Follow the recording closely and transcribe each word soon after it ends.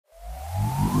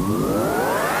Alright,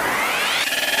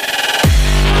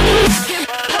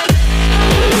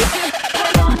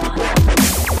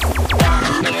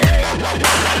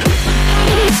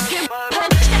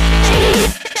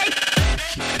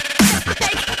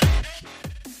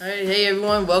 hey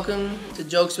everyone, welcome to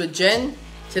Jokes with Jen.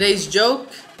 Today's joke: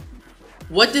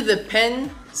 what did the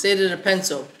pen say to the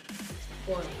pencil?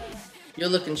 What? You're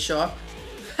looking sharp.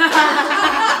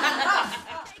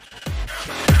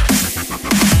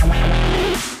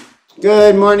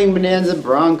 Good morning, Bonanza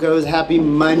Broncos. Happy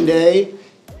Monday.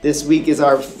 This week is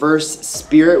our first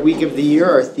Spirit Week of the year.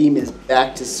 Our theme is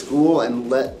back to school and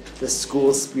let the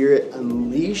school spirit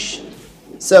unleash.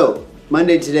 So,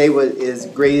 Monday today is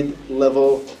grade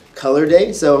level color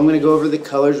day. So I'm going to go over the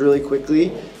colors really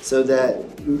quickly so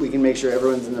that we can make sure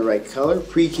everyone's in the right color.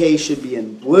 Pre-K should be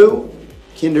in blue.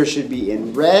 Kinder should be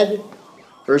in red.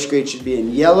 First grade should be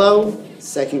in yellow.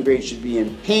 Second grade should be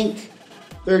in pink.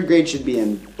 Third grade should be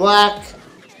in black.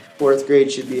 Fourth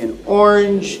grade should be in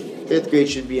orange. Fifth grade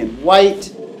should be in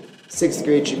white. Sixth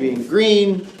grade should be in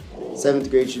green. Seventh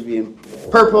grade should be in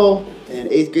purple.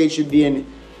 And eighth grade should be in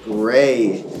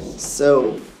gray.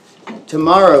 So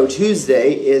tomorrow,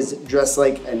 Tuesday, is Dress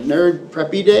Like a Nerd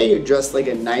Preppy Day, or Dress Like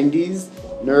a 90s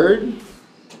Nerd.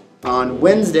 On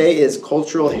Wednesday is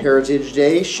Cultural Heritage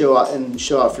Day, show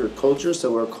off your culture,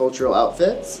 so wear cultural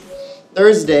outfits.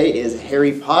 Thursday is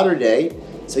Harry Potter Day,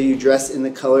 so you dress in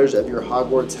the colors of your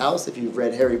Hogwarts house. If you've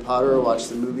read Harry Potter or watched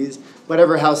the movies,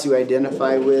 whatever house you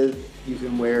identify with, you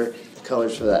can wear the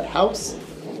colors for that house.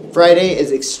 Friday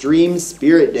is Extreme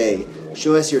Spirit Day.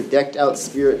 Show us your decked out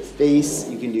spirit face.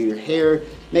 You can do your hair.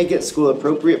 Make it school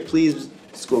appropriate, please.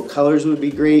 School colors would be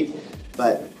great,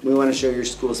 but we want to show your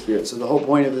school spirit. So the whole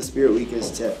point of the Spirit Week is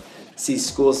to see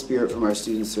school spirit from our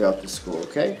students throughout the school,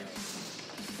 okay?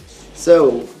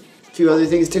 So, a few other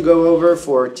things to go over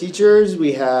for teachers.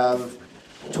 We have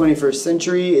 21st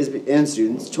Century and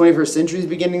students. 21st Century is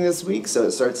beginning this week, so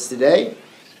it starts today.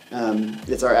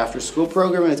 It's our after school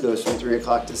program, and it goes from 3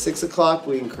 o'clock to 6 o'clock.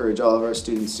 We encourage all of our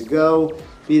students to go,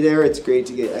 be there. It's great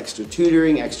to get extra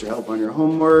tutoring, extra help on your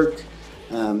homework,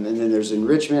 and then there's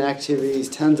enrichment activities,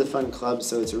 tons of fun clubs,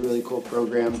 so it's a really cool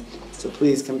program. So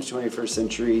please come to 21st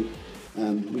Century.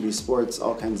 We do sports,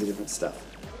 all kinds of different stuff.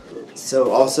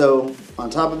 So also, on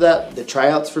top of that, the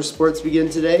tryouts for sports begin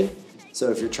today. So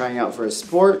if you're trying out for a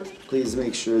sport, please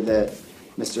make sure that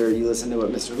you listen to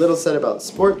what Mr. Little said about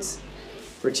sports.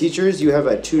 For teachers, you have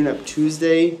a Tune-Up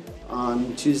Tuesday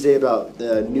on Tuesday about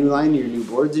the new line, your new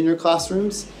boards in your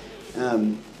classrooms.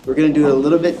 We're going to do it a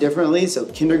little bit differently. So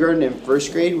kindergarten and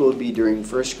first grade will be during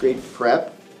first grade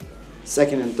prep.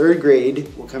 Second and third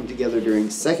grade will come together during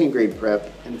second grade prep.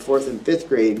 And fourth and fifth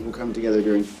grade will come together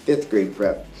during fifth grade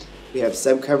prep. We have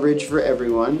sub-coverage for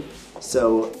everyone.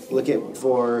 So look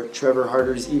for Trevor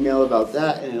Harder's email about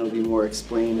that, and it'll be more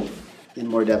explained in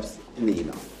more depth in the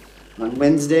email. On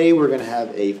Wednesday, we're going to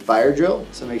have a fire drill,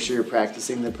 so make sure you're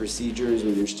practicing the procedures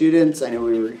with your students. I know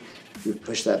we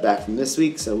pushed that back from this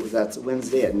week, so that's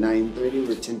Wednesday at 9:30.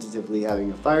 We're tentatively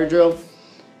having a fire drill.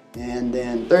 And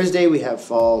then Thursday, we have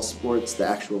fall sports. The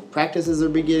actual practices are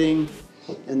beginning.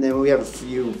 And then we have a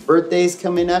few birthdays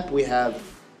coming up. We have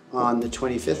on the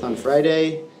 25th, on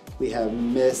Friday, we have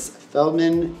Miss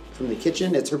Feldman from the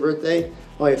kitchen. It's her birthday.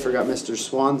 Oh, I forgot Mr.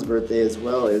 Swan's birthday as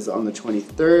well is on the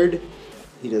 23rd.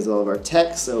 He does all of our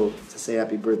tech, so to say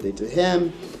happy birthday to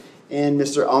him. And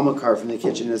Mr. Almakar from the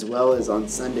kitchen as well is on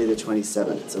Sunday the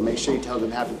 27th. So make sure you tell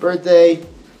them happy birthday.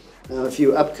 A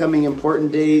few upcoming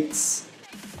important dates.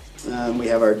 We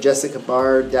have our Jessica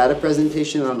Barr data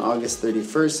presentation on August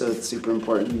 31st, so it's super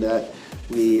important that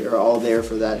we are all there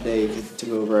for that day to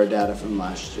go over our data from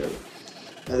last year.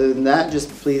 Other than that, just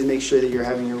please make sure that you're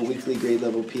having your weekly grade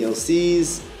level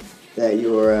PLCs, that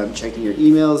you're checking your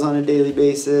emails on a daily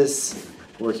basis,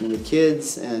 working with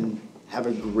kids, and have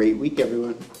a great week,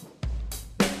 everyone.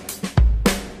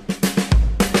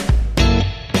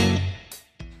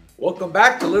 Welcome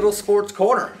back to Little Sports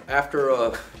Corner. After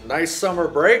a nice summer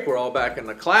break, we're all back in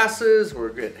the classes.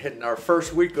 We're hitting our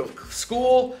first week of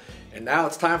school, and now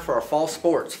it's time for our fall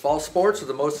sports. Fall sports are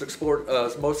the most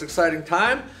exciting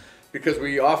time because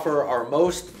we offer our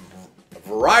most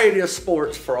variety of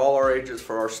sports for all our ages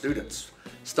for our students.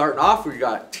 Starting off, we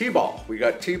got T-ball. We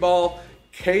got T-ball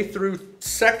K through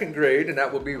second grade, and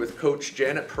that will be with Coach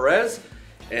Janet Perez.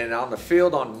 And on the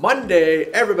field on Monday,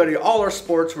 everybody, all our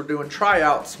sports, we're doing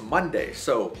tryouts Monday.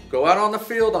 So go out on the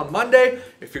field on Monday.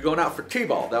 If you're going out for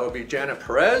T-ball, that would be Janet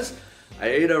Perez.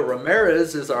 Aida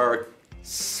Ramirez is our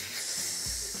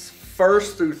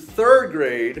first through third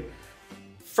grade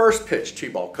first pitch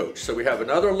T-ball coach. So we have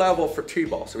another level for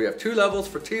T-ball. So we have two levels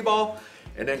for T-ball.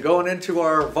 And then going into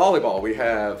our volleyball, we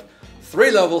have 3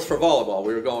 levels for volleyball.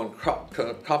 We are going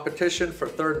competition for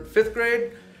 3rd and 5th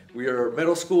grade. We are a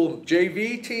middle school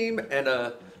JV team and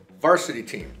a varsity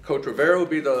team. Coach Rivera will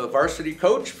be the varsity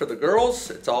coach for the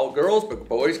girls. It's all girls, but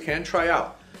boys can try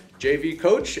out. JV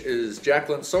coach is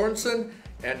Jacqueline Sorensen,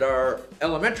 and our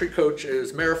elementary coach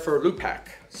is Marifer Lupak.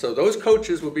 So those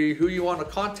coaches will be who you want to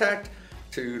contact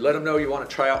to let them know you want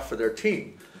to try out for their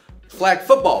team. Flag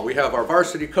football, we have our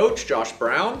varsity coach, Josh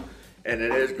Brown, and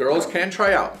it is girls can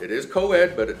try out. It is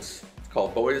co-ed, but it's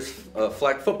called boys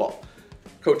flag football.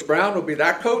 Coach Brown will be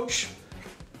that coach.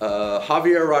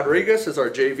 Javier Rodriguez is our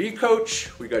JV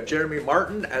coach. We got Jeremy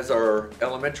Martin as our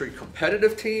elementary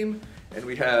competitive team, and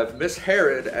we have Miss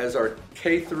Herod as our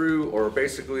K through, or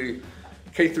basically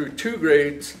K through 2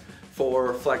 grades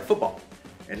for flag football.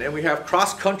 And then we have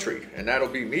cross country, and that'll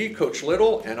be me, Coach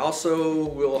Little, and also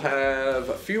we'll have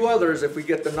a few others if we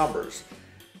get the numbers.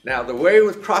 Now, the way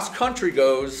with cross country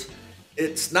goes,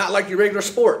 it's not like your regular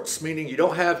sports, meaning you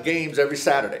don't have games every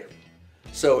Saturday.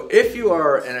 So if you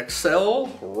are an Excel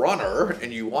runner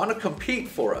and you want to compete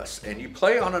for us and you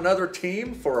play on another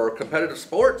team for our competitive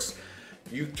sports,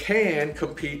 you can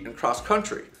compete in cross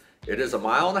country. It is a 1.5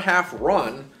 mile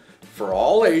run for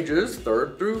all ages,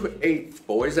 3rd through 8th,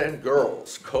 boys and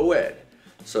girls, co-ed.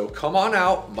 So come on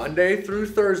out Monday through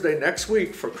Thursday next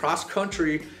week for cross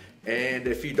country. And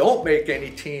if you don't make any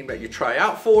team that you try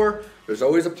out for, there's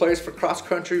always a place for cross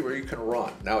country where you can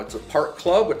run. Now it's a park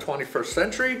club with 21st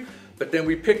Century, but then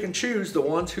we pick and choose the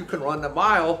ones who can run the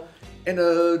mile in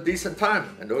a decent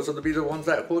time. And those will be the ones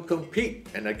that will compete.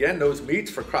 And again, those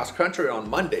meets for cross country are on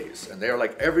Mondays, and they're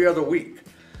like every other week.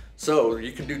 So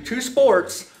you can do 2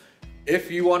 sports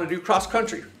if you want to do cross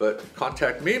country, but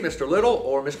contact me, Mr. Little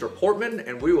or Mr. Portman,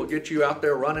 and we will get you out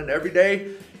there running every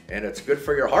day. And it's good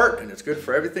for your heart, and it's good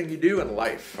for everything you do in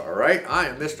life. All right, I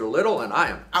am Mr. Little, and I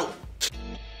am out.